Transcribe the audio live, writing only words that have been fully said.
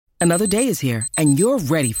Another day is here, and you're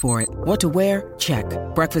ready for it. What to wear? Check.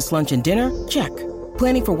 Breakfast, lunch, and dinner? Check.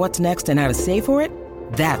 Planning for what's next and how to save for it?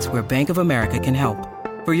 That's where Bank of America can help.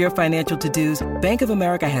 For your financial to-dos, Bank of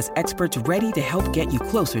America has experts ready to help get you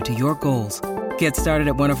closer to your goals. Get started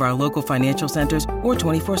at one of our local financial centers or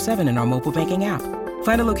 24/7 in our mobile banking app.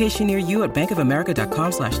 Find a location near you at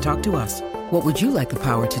bankofamerica.com/talktous. What would you like the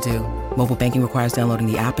power to do? Mobile banking requires downloading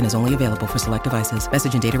the app and is only available for select devices.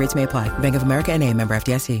 Message and data rates may apply. Bank of America N.A., member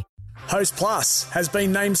FDIC. Host Plus has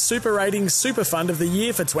been named Super Ratings Super Fund of the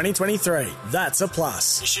Year for 2023. That's a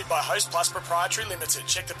plus. Issued by Host Plus Proprietary Limited.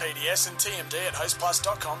 Check the PDS and TMD at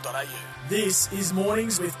hostplus.com.au. This is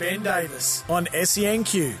Mornings with Ben Davis on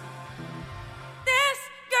SENQ. This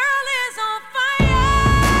girl is on fire.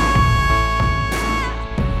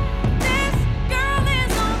 This girl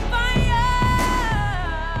is on fire.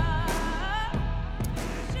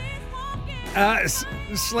 She's walking.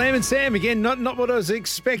 Slam and Sam again, not what I was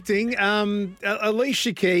expecting.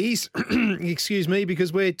 Alicia Keays, excuse me,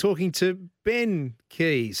 because we're talking to Ben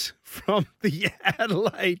Keays from the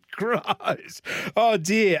Adelaide Crows. Oh,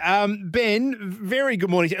 dear. Ben, very good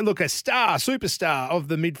morning. Look, a superstar of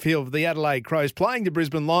the midfield of the Adelaide Crows, playing the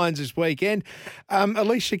Brisbane Lions this weekend.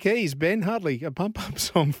 Alicia Keays, Ben, hardly a pump-up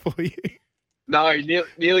song for you. No,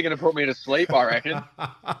 nearly going to put me to sleep, I reckon.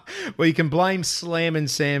 Well, you can blame Slam and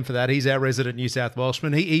Sam for that. He's our resident New South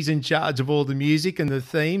Welshman. He's in charge of all the music and the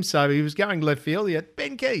theme, so he was going left field. He had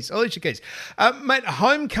Ben Keays, Alicia Keays. Mate,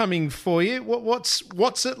 homecoming for you.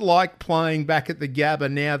 What's it like playing back at the Gabba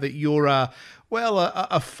now that you're a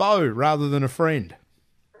foe rather than a friend?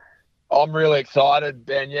 I'm really excited,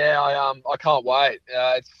 Ben. Yeah, I can't wait.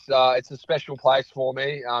 It's a special place for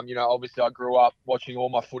me. Obviously I grew up watching all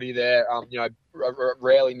my footy there.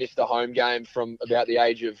 Rarely missed a home game from about the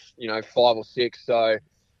age of 5 or 6. So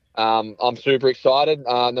I'm super excited.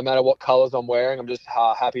 No matter what colours I'm wearing, I'm just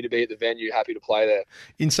happy to be at the venue, happy to play there.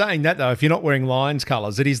 In saying that, though, if you're not wearing Lions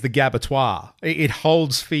colours, it is the Gabatoir. It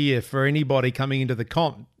holds fear for anybody coming into the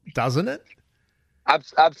comp, doesn't it?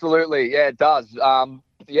 Absolutely, yeah, it does.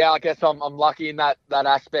 I guess I'm lucky in that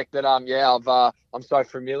aspect that I'm so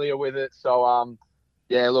familiar with it. So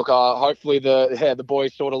hopefully the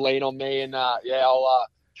boys sort of lean on me, and I'll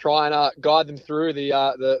try and guide them through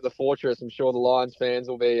the fortress. I'm sure the Lions fans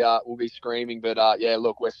will be screaming, but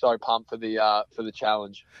we're so pumped for the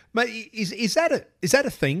challenge. Mate, is that a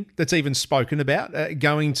thing that's even spoken about?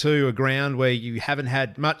 Going to a ground where you haven't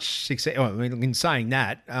had much success. Well, I mean, in saying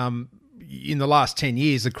that. In the last 10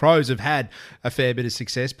 years, the Crows have had a fair bit of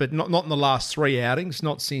success, but not in the last 3 outings,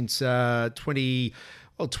 not since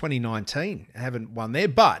 2019. Haven't won there.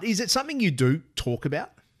 But is it something you do talk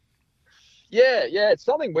about? Yeah, it's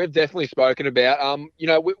something we've definitely spoken about.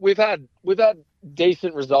 We've had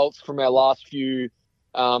decent results from our last few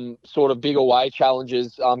sort of big away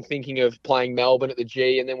challenges. I'm thinking of playing Melbourne at the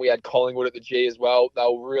G, and then we had Collingwood at the G as well. They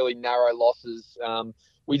were really narrow losses.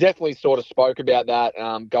 We definitely sort of spoke about that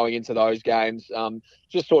going into those games,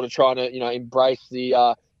 just sort of trying to, embrace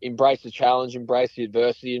the challenge, embrace the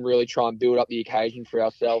adversity, and really try and build up the occasion for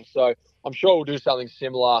ourselves. So I'm sure we'll do something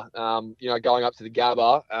similar, going up to the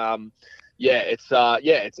Gabba. It's a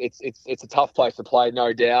tough place to play,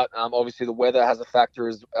 no doubt. Obviously the weather has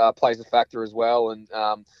plays a factor as well, and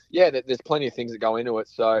there's plenty of things that go into it.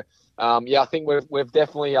 So I think we've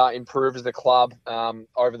definitely improved as a club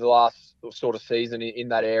over the last sort of season in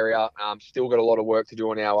that area. Still got a lot of work to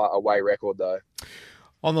do on our away record though.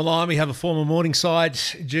 On the line, we have a former Morningside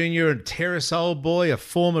junior and Terrace old boy, a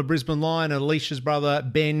former Brisbane Lion, Alicia's brother,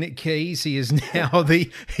 Ben Keays. He's now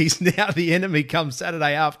the enemy come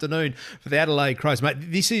Saturday afternoon for the Adelaide Crows. Mate,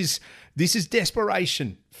 this is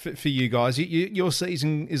desperation for you guys. Your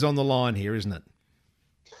season is on the line here, isn't it?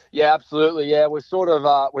 Yeah, absolutely. Yeah, we're sort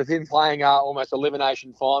of we've been playing almost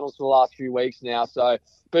elimination finals for the last few weeks now. So,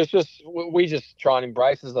 but it's just we just try and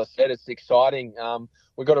embrace. As I said, it's exciting.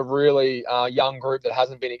 We've got a really young group that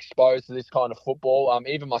hasn't been exposed to this kind of football.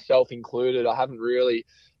 Even myself included, I haven't really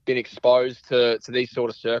been exposed to these sort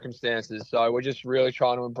of circumstances. So we're just really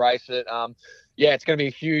trying to embrace it. It's going to be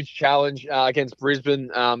a huge challenge against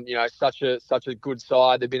Brisbane. Such a good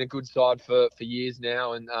side. They've been a good side for years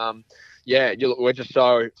now, and we're just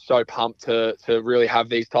so pumped to really have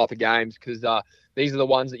these type of games, because these are the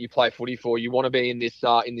ones that you play footy for. You want to be in this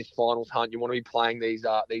finals hunt. You want to be playing these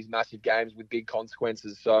massive games with big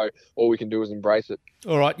consequences. So all we can do is embrace it.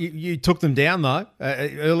 All right, you took them down though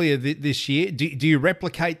earlier this year. Do you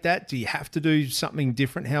replicate that? Do you have to do something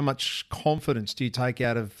different? How much confidence do you take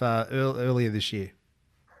out of earlier this year?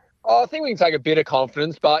 Oh, I think we can take a bit of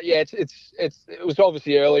confidence, but yeah, it was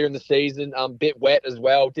obviously earlier in the season, bit wet as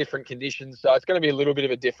well, different conditions, so it's going to be a little bit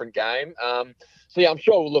of a different game. So yeah, I'm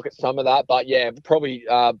sure we'll look at some of that, but yeah, probably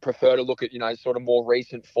prefer to look at sort of more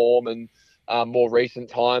recent form and more recent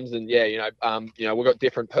times, and yeah, we've got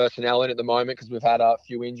different personnel in at the moment because we've had a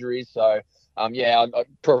few injuries, so. Yeah, I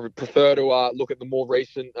prefer to look at the more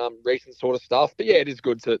recent sort of stuff. But yeah, it is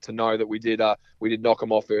good to know that we did knock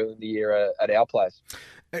them off early in the year at our place.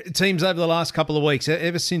 Teams over the last couple of weeks,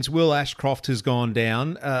 ever since Will Ashcroft has gone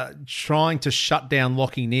down, trying to shut down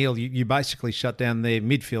Lachie Neale, you basically shut down their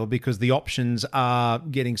midfield because the options are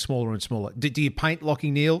getting smaller and smaller. Do you paint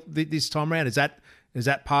Lachie Neale this time around? Is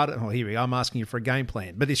that part of? Oh, here we go. I'm asking you for a game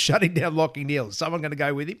plan, but is shutting down Lachie Neale, is someone going to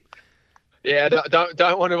go with him? Yeah,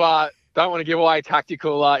 don't want to. Don't want to give away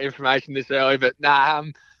tactical information this early, but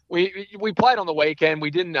we played on the weekend.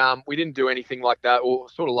 We didn't do anything like that. Or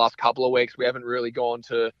sort of last couple of weeks, we haven't really gone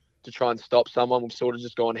to try and stop someone. We've sort of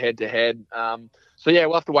just gone head to head. So yeah,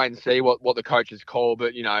 we'll have to wait and see what the coaches call.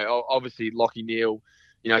 But obviously Lachie Neale,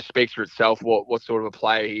 speaks for itself. What sort of a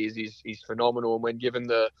player he is. He's phenomenal, and when given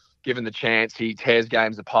the chance, he tears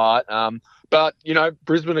games apart. But,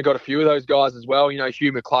 Brisbane have got a few of those guys as well.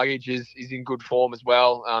 Hugh McCluggage is in good form as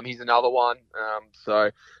well. He's another one.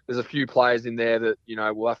 So there's a few players in there that,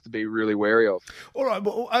 we'll have to be really wary of. All right.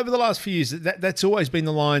 Well, over the last few years, that's always been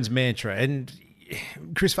the Lions' mantra. And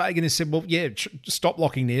Chris Fagan has said, well, yeah, stop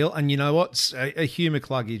Lachie Neale. And you know what? A Hugh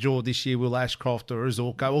McCluggage or this year Will Ashcroft or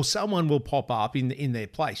Azorko or someone will pop up in their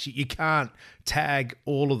place. You can't tag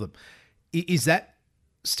all of them. Is that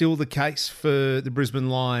still the case for the Brisbane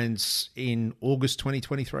Lions in August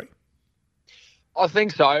 2023? I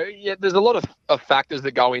think so. Yeah, there's a lot of factors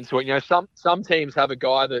that go into it. Some teams have a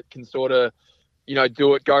guy that can sort of,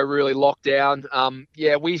 do it, go really locked down.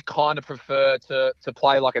 Yeah, we kind of prefer to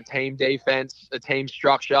play like a team defense, a team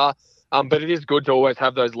structure. But it is good to always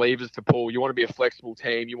have those levers to pull. You want to be a flexible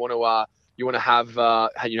team. You want to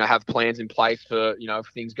have plans in place for if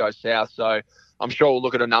things go south. So I'm sure we'll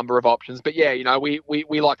look at a number of options. But yeah,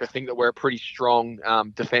 we like to think that we're a pretty strong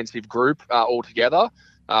defensive group altogether,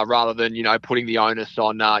 rather than putting the onus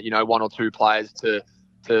on one or two players to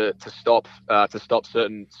stop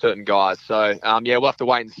certain guys. So yeah, we'll have to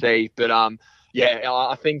wait and see. But yeah,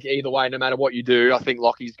 I think either way, no matter what you do, I think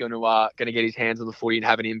Lockie's going to get his hands on the footy and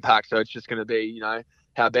have an impact. So it's just going to be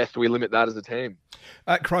how best do we limit that as a team?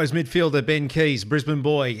 Crows midfielder Ben Keays, Brisbane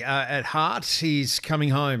boy at heart. He's coming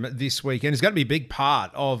home this weekend. It's going to be a big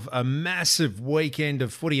part of a massive weekend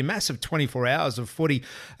of footy, a massive 24 hours of footy.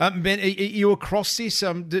 Ben, are you across this?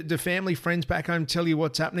 Do family, friends back home tell you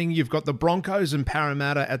what's happening? You've got the Broncos and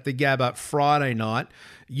Parramatta at the Gabba Friday night.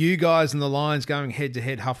 You guys and the Lions going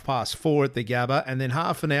head-to-head 4:30 at the Gabba. And then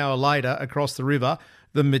half an hour later, across the river,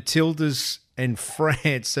 the Matildas and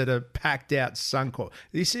France that are packed out Suncorp.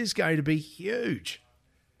 This is going to be huge.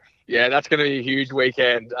 Yeah, that's going to be a huge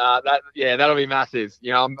weekend. That'll be massive.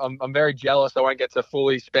 I'm very jealous. I won't get to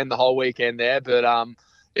fully spend the whole weekend there, but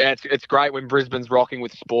yeah, it's great when Brisbane's rocking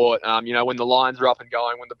with sport. When the Lions are up and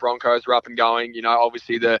going, when the Broncos are up and going.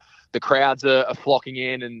 Obviously the crowds are flocking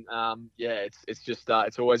in, and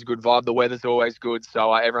it's always a good vibe. The weather's always good,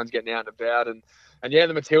 so everyone's getting out and about. And yeah,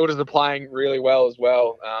 the Matildas are playing really well as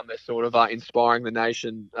well. They're sort of inspiring the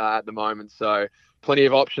nation at the moment. So plenty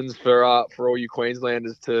of options for all you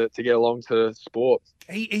Queenslanders to get along to sport.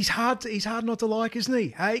 He's hard not to like, isn't he?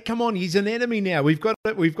 Hey, come on, he's an enemy now. We've got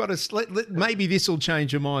to maybe this will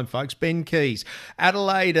change your mind, folks. Ben Keays,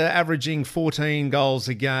 Adelaide are averaging 14 goals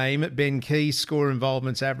a game. Ben Keays' score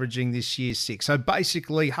involvements averaging this year 6. So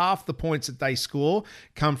basically, half the points that they score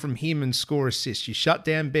come from him and score assists. You shut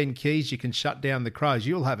down Ben Keays, you can shut down the Crows.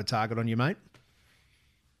 You'll have a target on you, mate.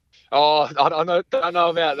 Oh, I don't know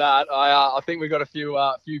about that. I think we've got a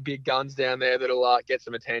few big guns down there that'll get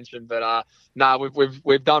some attention. But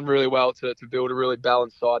we've done really well to build a really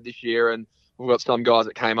balanced side this year, and we've got some guys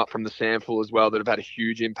that came up from the sample as well that have had a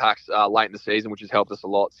huge impact late in the season, which has helped us a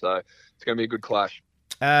lot. So it's going to be a good clash.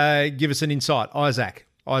 Give us an insight, Isaac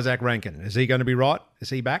Rankin. Is he going to be right? Is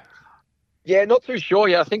he back? Yeah, not too sure.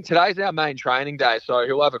 Yeah, I think today's our main training day, so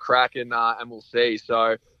he'll have a crack and we'll see.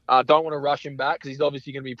 So. Don't want to rush him back because he's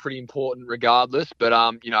obviously going to be pretty important regardless.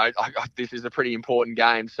 But this is a pretty important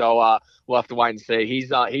game, so we'll have to wait and see.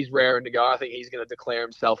 He's raring to go. I think he's going to declare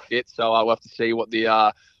himself fit. So we'll have to see what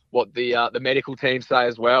the medical team say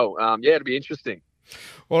as well. Yeah, it'll be interesting.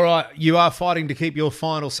 All right, you are fighting to keep your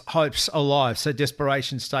final hopes alive, so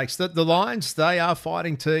desperation stakes. The Lions, they are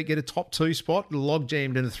fighting to get a top 2 spot, log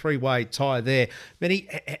jammed in a 3-way tie there. Benny,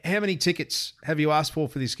 how many tickets have you asked for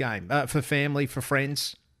this game? For family, for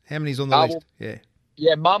friends? How many's on the list?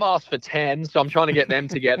 Yeah, Mum asked for 10, so I'm trying to get them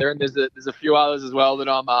together, and there's a few others as well that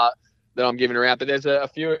I'm giving around. But there's a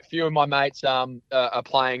few of my mates are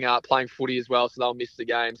playing footy as well, so they'll miss the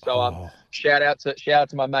game. So shout out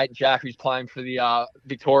to my mate Jack, who's playing for the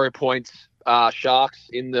Victoria Points Sharks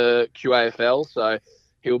in the QAFL. So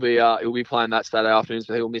he'll be playing that Saturday afternoon,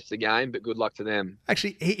 so he'll miss the game. But good luck to them.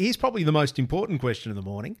 Actually, here's probably the most important question of the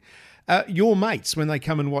morning. Your mates, when they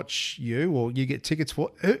come and watch you or you get tickets for,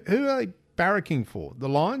 who are they barracking for? The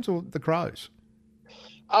Lions or the Crows?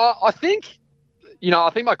 I think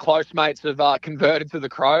my close mates have converted to the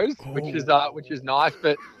Crows, which is nice.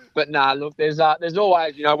 But nah, look, there's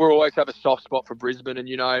always, we'll always have a soft spot for Brisbane, and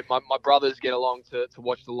my brothers get along to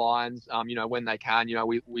watch the Lions. When they can,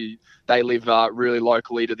 they live really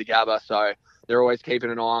locally to the Gabba, so they're always keeping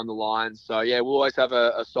an eye on the Lions. So yeah, we'll always have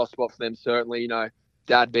a soft spot for them. Certainly,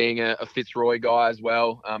 Dad being a Fitzroy guy as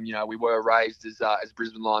well. We were raised as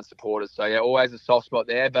Brisbane Lions supporters. So yeah, always a soft spot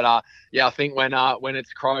there. But I think when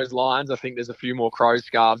it's Crows Lions, I think there's a few more Crows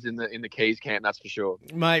scarves in the Keays camp. That's for sure,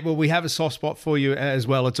 mate. Well, we have a soft spot for you as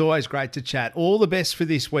well. It's always great to chat. All the best for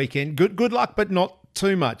this weekend. Good luck, but not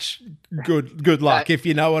too much good luck, if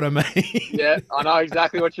you know what I mean. Yeah, I know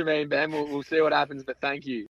exactly what you mean, Ben. We'll see what happens, but thank you.